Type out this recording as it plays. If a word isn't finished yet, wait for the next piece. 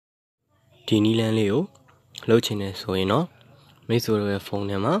ဒီနီလန်းလေးကိုလှုပ်ချင်တယ်ဆိုရင်တော့မိတ်ဆွေတို့ရဲ့ဖုန်း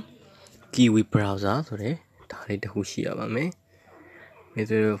ထဲမှာ Kiwi browser ဆိုတဲ့ဒါလေးတစ်ခုရှိရပါမယ်မိတ်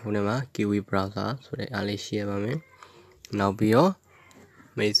ဆွေတို့ဖုန်းထဲမှာ Kiwi browser ဆိုတဲ့အားလေးရှိရပါမယ်နောက်ပြီးတော့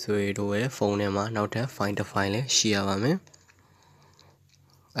မိတ်ဆွေတို့ရဲ့ဖုန်းထဲမှာနောက်ထပ် file တစ် file လည်းရှိရပါမယ်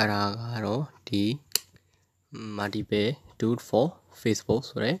အဲ့ဒါကတော့ဒီ multiple dude for Facebook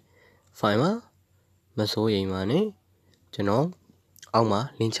ဆိုတဲ့ file မှာမစိုးရိမ်ပါနဲ့ကျွန်တော်အောက်မှာ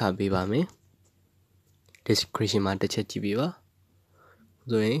link ချပေးပါမယ် description မှာတစ်ချက်ကြည့်ပေးပါ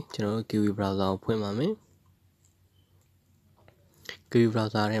ဆိုရင်ကျွန်တော်တို့ Kiwi browser ကိုဖွင့်ပါမယ် Kiwi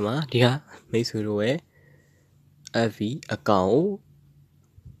browser ထဲမှာဒီဟာမိတ်ဆွေတို့ရဲ့ FB account ကို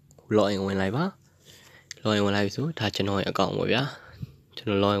login ဝင်လိုက်ပါ login ဝင်လိုက်ပြီဆိုဒါကျွန်တော်ရဲ့ account ပေါ့ဗျာကျွန်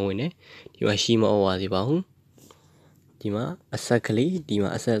တော် login ဝင်တယ်ဒီမှာရှိမအောင်ပါသေးပါဘူးဒီမှာအဆက်ကလေးဒီမှာ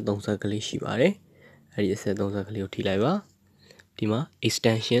အဆက်3ဆက်ကလေးရှိပါတယ်အဲ့ဒီအဆက်3ဆက်ကလေးကိုထိလိုက်ပါဒီမှာ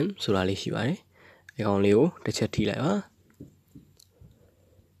extension ဆိုတာလေးရှိပါတယ်အကောင်လေးကိုတစ်ချက်ထိလိုက်ပါ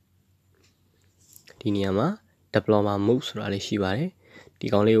ဒီနေရာမှာ diploma move ဆိုတာလေးရှိပါတယ်ဒီ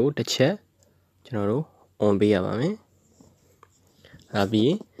ကောင်လေးကိုတစ်ချက်ကျွန်တော်တို့ on ပေးရပါမယ်အဲ့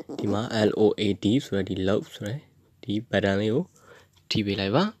ပြီးဒီမှာ LOAD ဆိုတဲ့ဒီ load ဆိုတဲ့ဒီ button လေးကိုထိပေးလို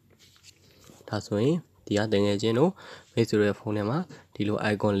က်ပါဒါဆိုရင်ဒီကတကယ်ချင်းတို့မိတ်ဆွေရဲ့ဖုန်းထဲမှာဒီလို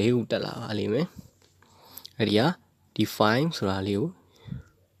icon လေးခုတက်လာပါလိမ့်မယ်အဲ့ဒီကဒီ file ဆိုတာလေးကို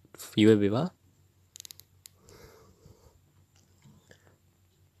view ပေးပါ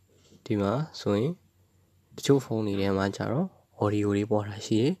ဒီမှာဆိုရင်တချို့ဖုန်းတွေထဲမှာကျတော့ audio တွေပေါ်တာ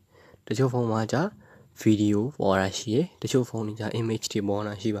ရှိတယ်တချို့ဖုန်းမှာကျ video ပေါ်တာရှိတယ်တချို့ဖုန်းတွေကျ image တွေပေါ်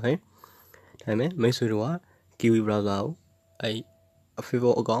တာရှိပါတယ်ဒါပေမဲ့မိတ်ဆွေတို့က Kiwi browser ကိုအဲ့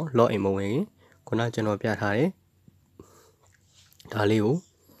Facebook account login မဝင်ရင်ခုနကျွန်တော်ပြထားတဲ့ဒါလေးကို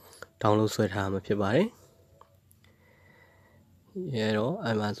download ဆွဲထားမှာဖြစ်ပါတယ်ရဲတော့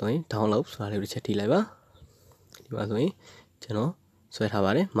အဲ့မှာဆိုရင် download ဆိုတာလေးကိုတစ်ချက်ထိလိုက်ပါဒီမှာဆိုရင်ကျွန်တော်ဆွဲထား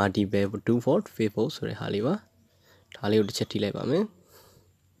ပါတယ် multiple do for Facebook ဆိုတဲ့ဟာလေးပါဒါလေးကိုတစ်ချက်ထိလိုက်ပါမယ်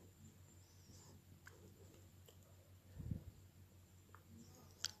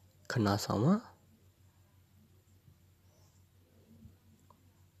ခဏဆောင်ပါ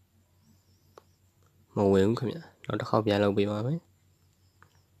မဝင်ဘူးခင်ဗျနောက်တစ်ခေါက်ပြန်လုပ်ပေးပါမယ်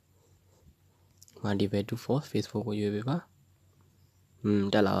multiple do for Facebook ကိုရွေးပေးပါ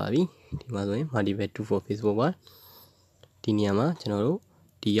တက်လာပါပြီဒီမှာဆိုရင် multiple do for Facebook ပါဒီနေရာမှာကျွန်တော်တို့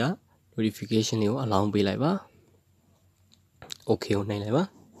ဒီက notification လေးကိုအလောင်းပေးလိုက်ပါ okay ကိုနှိပ်လိုက်ပါ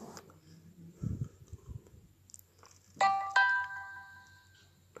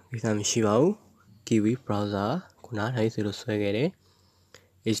ဒီကမရှိပါဘူး Kiwi browser ခုနထိုင်ဆိုလို့ဆွဲခဲ့တဲ့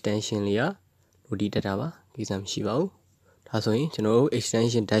extension လေးက load တက်တာပါဒီကမရှိပါဘူးဒါဆိုရင်ကျွန်တော်တို့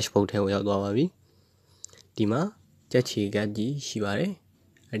extension dashboard ထဲကိုရောက်သွားပါပြီဒီမှာကြက်ချီကတ်ကြီးရှိပါတယ်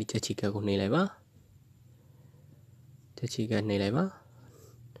အဲ့ဒီကြက်ချီကတ်ကိုနှိပ်လိုက်ပါကြက်ချီကတ်နှိပ်လိုက်ပါ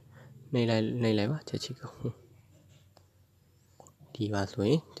နှိပ်လိုက်ပါကြက်ချီကတ်ဒီပါဆိုရ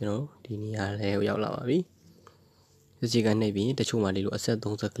င်ကျွန်တော်ဒီနေရာလေးကိုရောက်လာပါပြီကြက်ချီကတ်နှိပ်ပြီးတချို့မှာဒီလိုအဆက်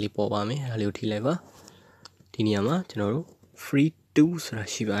30ကလေးပေါ်ပါမယ်အဲ့ဒါလေးကိုထိလိုက်ပါဒီနေရာမှာကျွန်တော်တို့ free to ဆိုတာ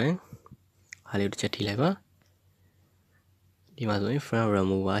ရှိပါတယ်အားလေးကိုတစ်ချက်ထိလိုက်ပါဒီမှာဆိုရင် front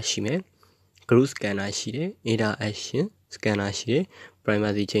remover ရှိမယ် group scanner ရှိတယ် interaction scanner ရှိတယ်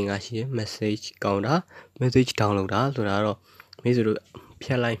privacy changer ရှိတယ် message counter message downloader ဆိုတာတော့မိတ်ဆွေတို့ဖြ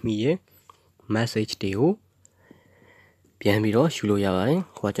တ်လိုက်မိရဲ့ message တွေကိုပြန်ပြီးတော့ယူလို့ရပါတယ်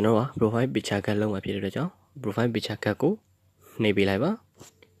ခွာကျွန်တော်က profile picture ကတ်လုံးမှာဖြစ်တဲ့အတွက်ကြောင့် profile picture ကတ်ကိုနှိပ်ပေးလိုက်ပါ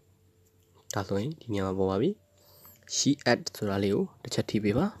ဒါဆိုရင်ဒီနေရာမှာပေါ်ပါပြီ she add ဆိုတာလေးကိုတစ်ချက်ထိ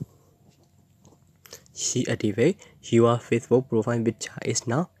ပေးပါ she activate your Facebook profile picture is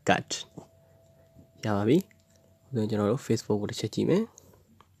now cut ရပါပြီဆိုရင်ကျွန်တော်တို့ Facebook ကိုတစ်ချက်ကြည့်မယ်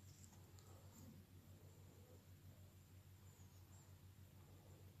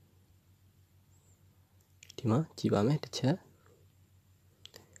ဒီမှာကြည့်ပါမယ်တစ်ချက်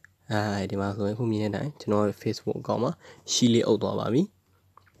ဒီမှာဆိုရင်ခုမြင်တဲ့အတိုင်းကျွန်တော်ရဲ့ Facebook account မှာရှိလေးအုပ်သွားပါပြီ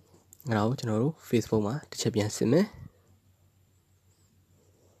အဲ့ဒါကိုကျွန်တော်တို့ Facebook မှာတစ်ချက်ပြန်စစ်မယ်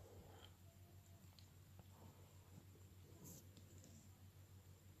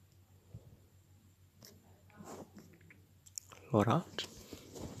load out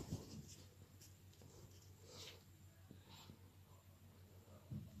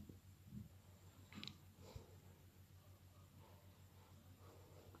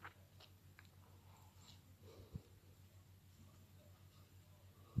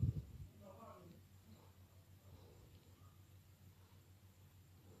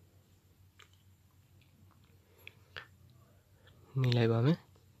နှိပ်လိုက်ပါမယ်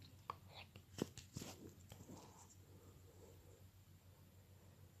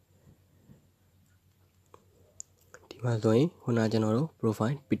မှာဆိုရင်ခုနကျွန်တော်တို့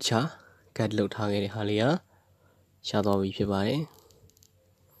profile picture cut လုပ်ထားခဲ့တဲ့ဟာလေးကရှားသွားပြီဖြစ်ပါတယ်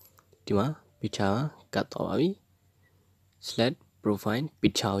ဒီမှာ picture cut သွားပါပြီ select profile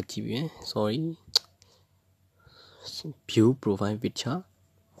picture ကိုကြည့်ပြီး sorry view profile picture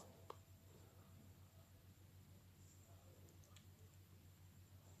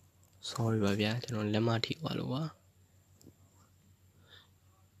sorry ပါဗျာကျွန်တော်လက်မထိသွားလို့ပါ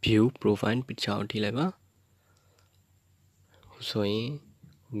view profile picture ကိုထိလိုက်ပါဆိုရင်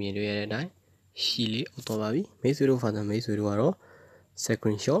မြင်တွေ့ရတဲ့အတိုင်းရှိလေးအောက်သွားပါပြီမိတ်ဆွေတို့ဖာသာမိတ်ဆွေတို့ကတော့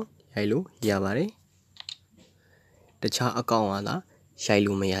screenshot ရိုက်လို့ရပါတယ်တခြားအကောင့်ကသာရိုက်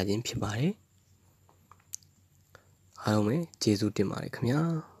လို့မရခြင်းဖြစ်ပါတယ်အားလုံးပဲကျေးဇူးတင်ပါတယ်ခင်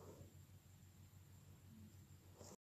ဗျာ